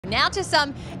Now to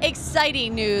some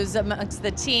exciting news amongst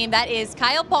the team. That is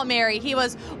Kyle Palmieri. He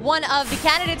was one of the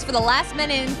candidates for the last men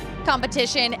in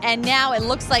competition, and now it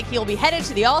looks like he'll be headed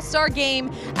to the All-Star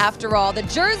game. After all, the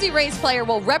Jersey raised player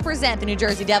will represent the New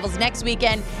Jersey Devils next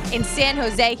weekend in San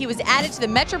Jose. He was added to the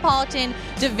Metropolitan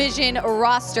Division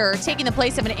roster, taking the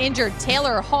place of an injured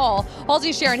Taylor Hall.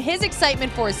 Halsey sharing his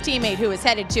excitement for his teammate, who is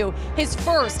headed to his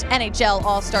first NHL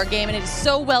All-Star game, and it is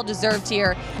so well-deserved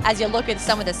here. As you look at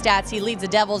some of the stats, he leads the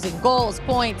Devils in goals,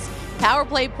 points, power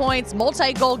play points,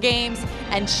 multi-goal games,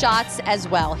 and shots as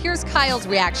well. Here's Kyle's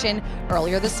reaction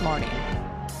earlier this morning.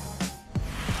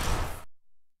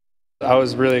 I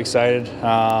was really excited.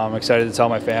 Excited to tell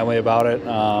my family about it.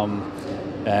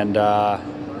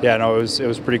 Yeah, no, it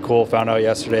was pretty cool. Found out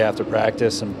yesterday after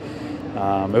practice, and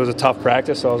it was a tough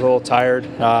practice, so I was a little tired.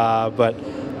 No,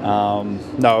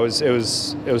 it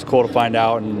was cool to find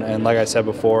out, and like I said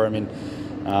before, I mean,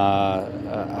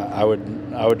 I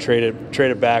would trade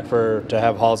it back to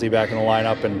have Halsey back in the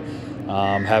lineup and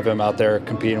have him out there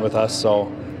competing with us.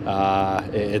 So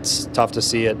it's tough to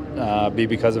see it be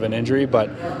because of an injury, but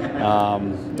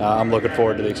I'm looking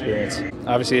forward to the experience.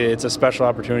 Obviously, it's a special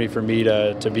opportunity for me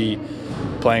to be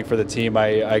playing for the team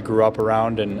I grew up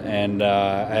around, and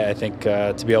I think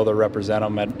to be able to represent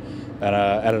them at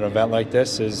an event like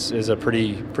this is a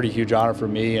pretty huge honor for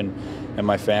me and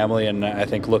my family. And I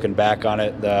think looking back on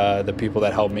it, the people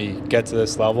that helped me get to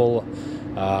this level,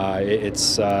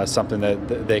 it's something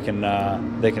that they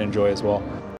can enjoy as well.